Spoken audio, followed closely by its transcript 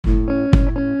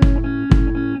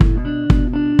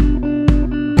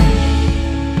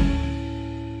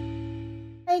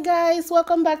guys,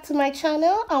 welcome back to my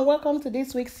channel and welcome to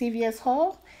this week's CVS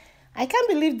haul. I can't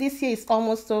believe this year is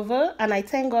almost over and I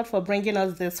thank God for bringing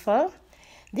us this far.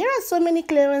 There are so many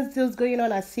clearance deals going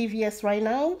on at CVS right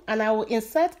now and I will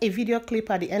insert a video clip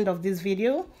at the end of this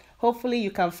video. Hopefully you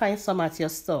can find some at your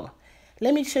store.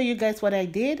 Let me show you guys what I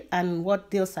did and what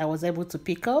deals I was able to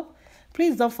pick up.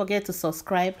 Please don't forget to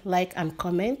subscribe, like and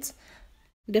comment.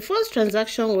 The first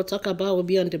transaction we'll talk about will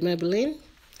be on the Maybelline.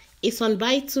 It's on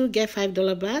buy 2 get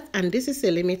 $5 back and this is a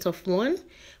limit of 1.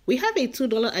 We have a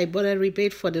 $2 Ibotta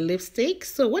rebate for the lipstick.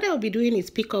 So what I'll be doing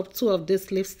is pick up 2 of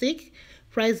this lipstick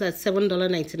priced at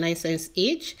 $7.99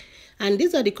 each. And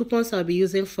these are the coupons I'll be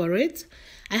using for it.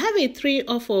 I have a 3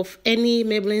 off of any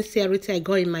Maybelline CRT I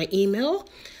got in my email.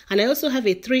 And I also have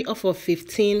a 3 off of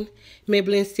 15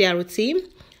 Maybelline CRT.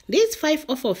 This 5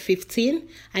 off of 15,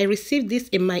 I received this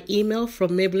in my email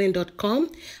from Maybelline.com.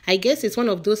 I guess it's one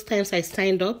of those times I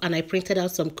signed up and I printed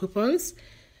out some coupons.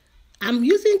 I'm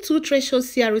using 2 threshold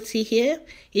CRT here.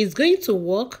 It's going to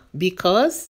work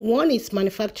because one is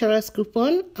manufacturer's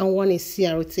coupon and one is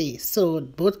CRT. So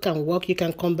both can work. You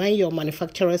can combine your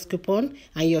manufacturer's coupon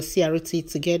and your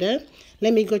CRT together.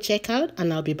 Let me go check out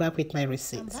and I'll be back with my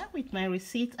receipt. I'm back with my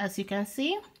receipt. As you can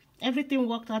see, everything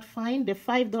worked out fine. The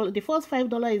first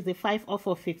 $5 is the 5 off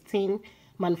of 15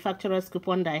 manufacturer's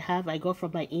coupon that I got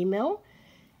from my email.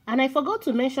 And I forgot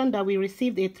to mention that we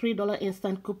received a $3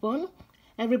 instant coupon.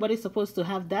 Everybody's supposed to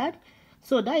have that.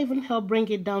 So that even helped bring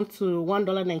it down to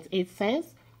 $1.98.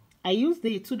 I used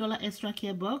the $2 extra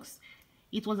care box.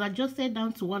 It was adjusted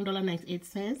down to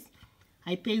 $1.98.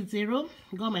 I paid $0,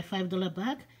 got my $5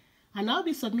 back. And I'll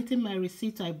be submitting my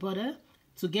receipt to Ibotta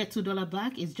to get $2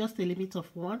 back. It's just a limit of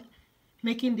 1,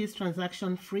 making this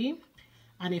transaction free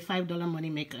and a $5 money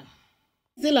maker.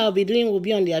 The deal I'll be doing will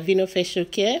be on the Aveeno facial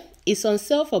care. It's on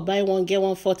sale for buy 1 get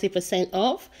 1 40%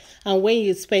 off, and when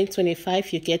you spend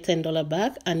 $25 you get $10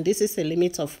 back, and this is a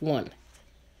limit of 1.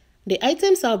 The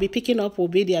items I'll be picking up will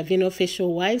be the Aveeno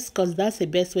facial wipes because that's the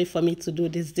best way for me to do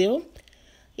this deal.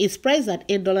 It's priced at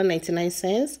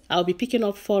 $8.99. I'll be picking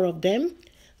up 4 of them.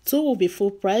 2 will be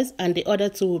full price and the other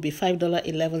 2 will be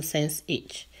 $5.11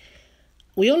 each.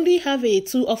 We only have a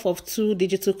 2 off of 2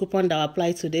 digital coupon that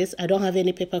apply to this. I don't have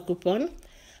any paper coupon.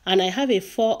 And I have a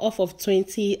 4 off of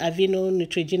 20 Aveeno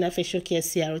Neutrogena facial care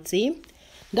CRT.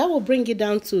 That will bring it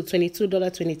down to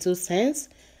 $22.22.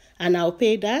 And I'll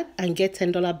pay that and get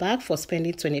 $10 back for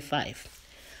spending $25.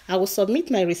 I will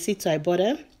submit my receipt to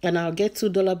Ibotta and I'll get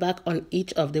 $2 back on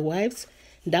each of the wipes.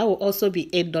 That will also be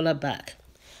 $8 back.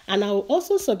 And I will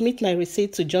also submit my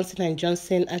receipt to Johnson &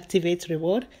 Johnson Activate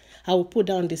Reward. I will put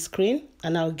down the screen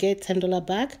and I'll get $10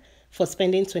 back for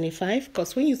spending $25.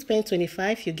 Because when you spend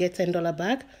 $25, you get $10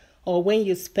 back. Or when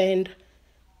you spend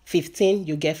 $15,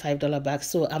 you get $5 back.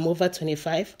 So I'm over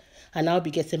 $25 and I'll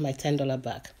be getting my $10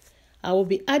 back. I will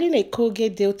be adding a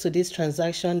Colgate deal to this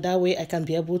transaction. That way I can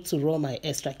be able to roll my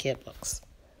extra care box.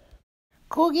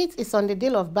 Colgate is on the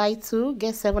deal of buy 2,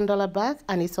 get $7 back,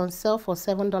 and it's on sale for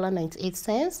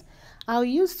 $7.98. I'll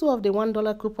use 2 of the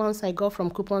 $1 coupons I got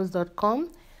from coupons.com.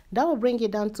 That will bring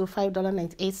it down to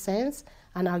 $5.98,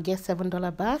 and I'll get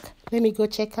 $7 back. Let me go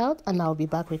check out, and I'll be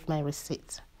back with my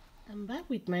receipt. I'm back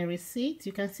with my receipt.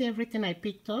 You can see everything I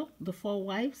picked up. The 4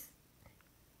 wipes.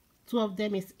 2 of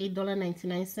them is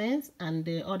 $8.99, and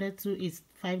the other 2 is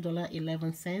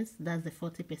 $5.11. That's the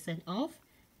 40% off.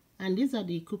 And these are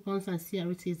the coupons and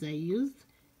CRTs I used.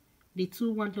 The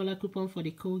 2 $1 coupon for the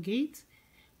Colgate,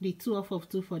 the 2 off of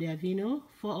 2 for the Aveeno,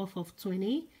 4 off of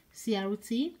 20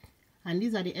 CRT, and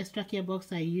these are the extra care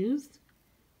box I used.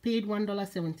 Paid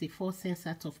 $1.74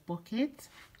 out of pocket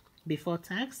before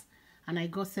tax, and I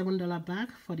got $7 back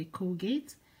for the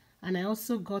Colgate, and I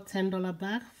also got $10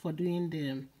 back for doing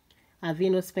the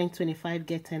Aveeno spend $25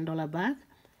 get $10 back.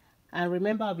 And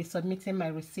remember, I'll be submitting my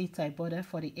receipt to Ibotta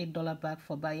for the $8 back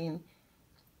for buying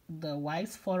the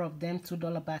wipes, 4 of them,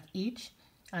 $2 back each,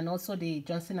 and also the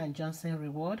Johnson & Johnson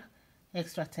reward,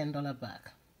 extra $10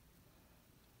 back.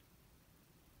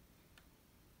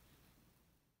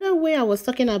 The way I was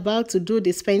talking about to do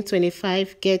the spend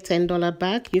 $25 get $10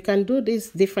 back, you can do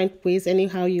this different ways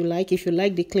anyhow you like. If you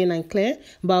like the clean and clear,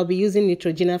 but I'll be using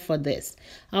Neutrogena for this.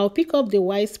 I'll pick up the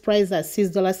wipes price at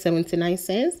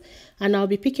 $6.79, and I'll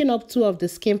be picking up 2 of the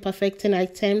skin perfecting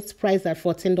items priced at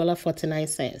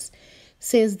 $14.49.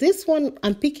 Since this one,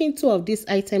 I'm picking 2 of these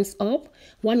items up.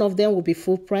 One of them will be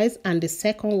full price and the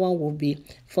second one will be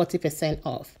 40%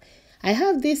 off. I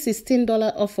have this $16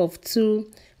 off of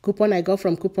 2 coupon I got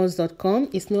from coupons.com.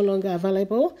 It's no longer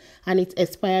available and it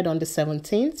expired on the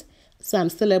 17th. So I'm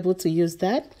still able to use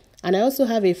that. And I also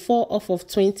have a 4 off of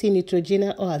 20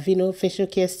 Neutrogena or Aveeno facial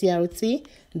care CRT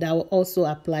that will also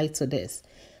apply to this.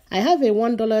 I have a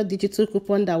 $1 digital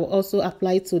coupon that will also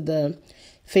apply to the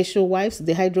facial wipes,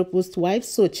 the Hydro Boost wipes.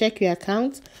 So check your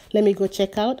account. Let me go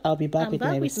check out. I'll be back with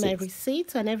my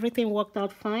receipt. And everything worked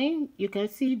out fine. You can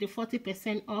see the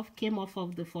 40% off came off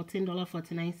of the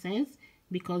 $14.49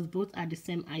 because both are the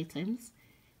same items.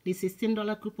 The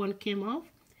 $16 coupon came off.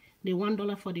 The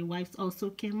 $1 for the wipes also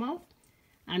came off.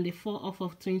 And the 4 off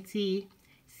of 20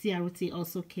 CRT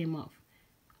also came off.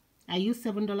 I used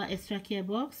 $7 extra care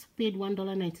box, paid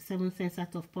 $1.97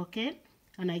 out of pocket,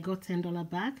 and I got $10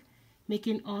 back,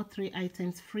 making all 3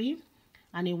 items free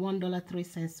and a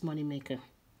 $1.03 money maker.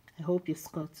 I hope you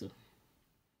score too.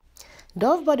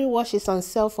 Dove body wash is on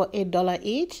sale for $8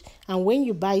 each, and when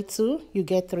you buy 2, you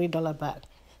get $3 back.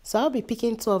 So I'll be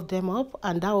picking 2 of them up,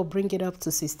 and that will bring it up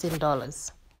to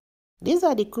 $16. These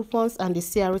are the coupons and the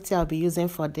CRT I'll be using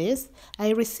for this.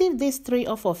 I received these 3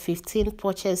 off of 15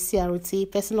 purchase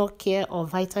CRT, personal care or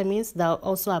vitamins that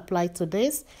also apply to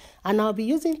this. And I'll be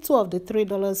using 2 of the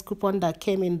 $3 coupon that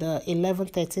came in the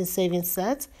 11-13 savings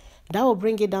set. That will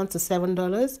bring it down to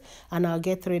 $7 and I'll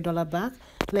get $3 back.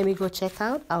 Let me go check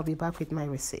out. I'll be back with my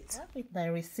receipt. With my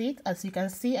receipt, as you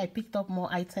can see, I picked up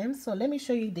more items. So let me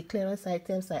show you the clearance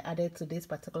items I added to this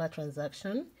particular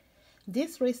transaction.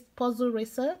 This puzzle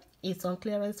eraser is on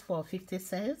clearance for 50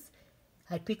 cents.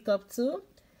 I picked up 2.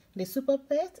 The Super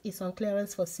Pet is on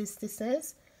clearance for 60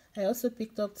 cents. I also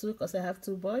picked up 2 because I have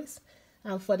 2 boys.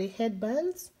 And for the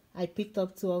headbands, I picked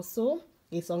up 2 also.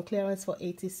 It's on clearance for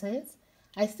 80 cents.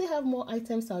 I still have more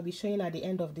items I'll be showing at the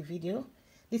end of the video.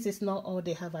 This is not all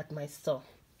they have at my store.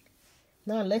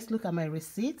 Now let's look at my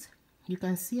receipt. You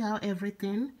can see how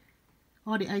everything,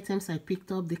 all the items I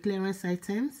picked up, the clearance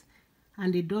items,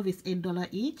 and the Dove is $8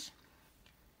 each.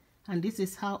 And this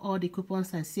is how all the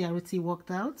coupons and CRT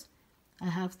worked out. I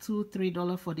have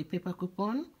 $3 for the paper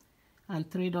coupon and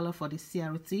 $3 for the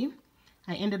CRT.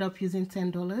 I ended up using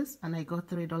 $10 and I got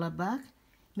 $3 back,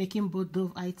 making both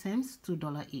Dove items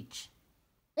 $2 each.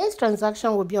 This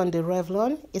transaction will be on the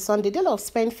Revlon. It's on the deal of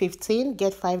spend 15,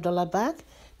 get $5 back.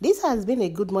 This has been a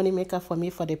good money maker for me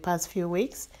for the past few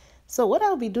weeks. So what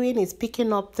I'll be doing is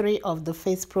picking up 3 of the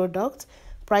face products,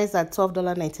 priced at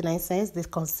 $12.99, the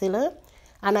concealer.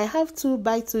 And I have 2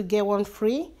 buy 2 get 1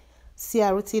 free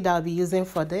CRT that I'll be using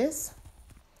for this.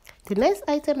 The next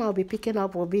item I'll be picking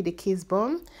up will be the Kiss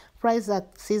Bomb, priced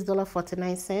at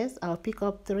 $6.49. I'll pick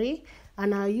up 3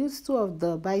 and I'll use 2 of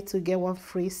the buy 2 get 1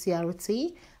 free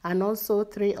CRT and also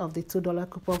 3 of the $2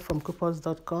 coupon from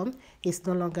coupons.com. It's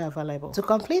no longer available. To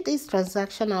complete this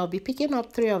transaction, I'll be picking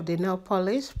up 3 of the nail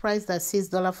polish, priced at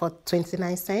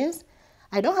 $6.29.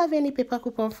 I don't have any paper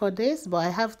coupon for this, but I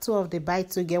have 2 of the buy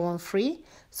 2 get 1 free.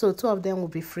 So 2 of them will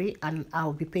be free and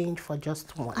I'll be paying for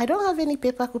just 1. I don't have any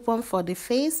paper coupon for the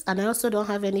face and I also don't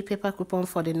have any paper coupon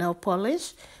for the nail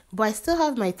polish. But I still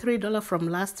have my $3 from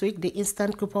last week, the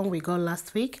instant coupon we got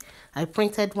last week. I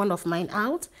printed one of mine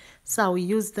out, so I will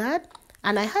use that.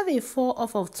 And I have a 4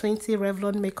 off of 20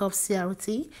 Revlon makeup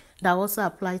CRT that also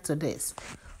apply to this.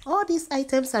 All these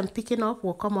items I'm picking up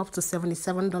will come up to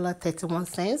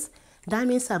 $77.31. That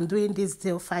means I'm doing this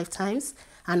deal 5 times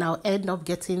and I'll end up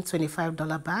getting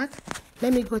 $25 back.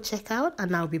 Let me go check out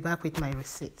and I'll be back with my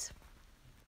receipt.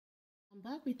 I'm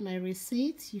back with my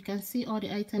receipt. You can see all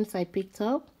the items I picked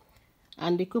up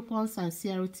and the coupons and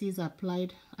CRTs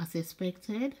applied as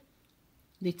expected.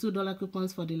 The $2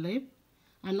 coupons for the lip.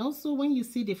 And also when you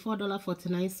see the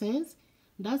 $4.49,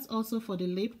 that's also for the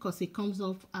lip because it comes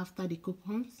off after the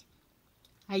coupons.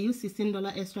 I used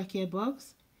 $16 extra care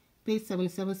box, paid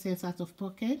 77 cents out of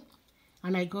pocket,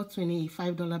 and I got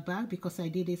 $25 back because I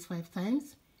did this 5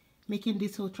 times, making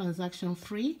this whole transaction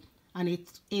free, and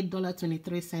it's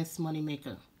 $8.23 money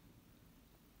maker.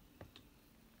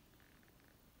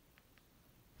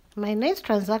 My next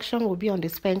transaction will be on the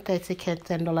spend 30 get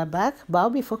 $10 back, but I'll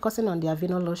be focusing on the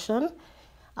Aveeno lotion.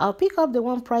 I'll pick up the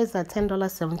one price at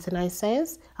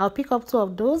 $10.79. I'll pick up 2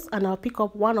 of those and I'll pick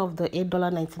up 1 of the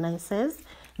 $8.99.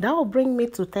 That will bring me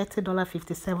to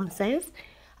 $30.57.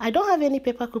 I don't have any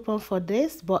paper coupon for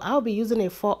this, but I'll be using a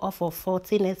 4 off of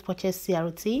 40 next purchase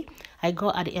CRT I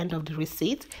got at the end of the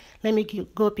receipt. Let me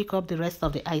go pick up the rest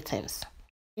of the items.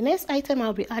 The next item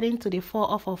I'll be adding to the 4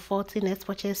 off of 40 next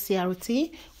purchase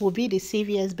CRT will be the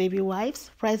CVS baby wipes,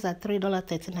 priced at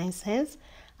 $3.39.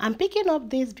 I'm picking up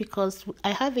this because I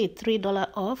have a $3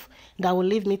 off that will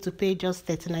leave me to pay just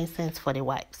 39 cents for the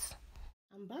wipes.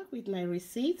 I'm back with my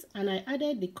receipt and I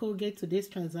added the Colgate to this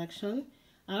transaction.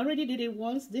 I already did it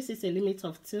once. This is a limit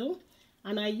of 2.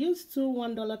 And I used 2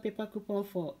 $1 paper coupon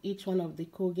for each one of the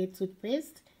Colgate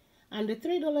toothpaste. And the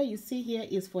 $3 you see here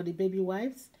is for the baby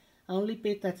wipes. I only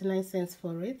paid 39 cents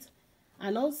for it.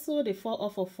 And also the 4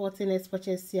 off of 40 next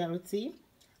purchase CRT.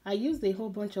 I used a whole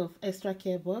bunch of extra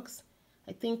care box.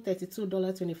 I think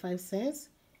 $32.25.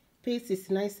 Paid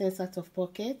 69 cents out of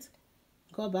pocket.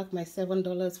 Got back my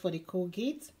 $7 for the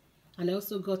Colgate. And I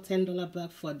also got $10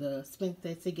 back for the spend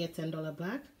 30 get $10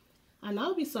 back. And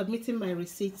I'll be submitting my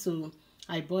receipt to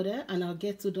Ibotta, and I'll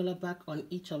get $2 back on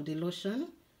each of the lotion.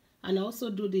 And I also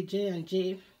do the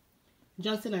J&J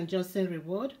Johnson & Johnson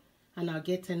reward, and I'll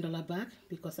get $10 back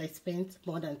because I spent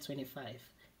more than $25.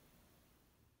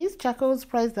 These charcoals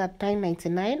priced at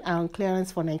 $9.99 are on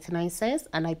clearance for 99 cents,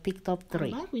 and I picked up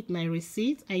 3. I'm back with my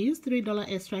receipt. I used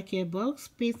 $3 extra care box,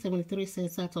 paid 73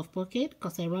 cents out of pocket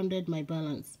because I rounded my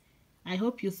balance. I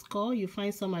hope you score, you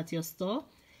find some at your store.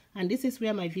 And this is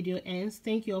where my video ends.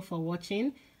 Thank you all for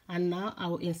watching. And now I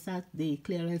will insert the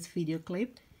clearance video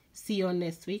clip. See you all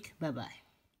next week. Bye-bye.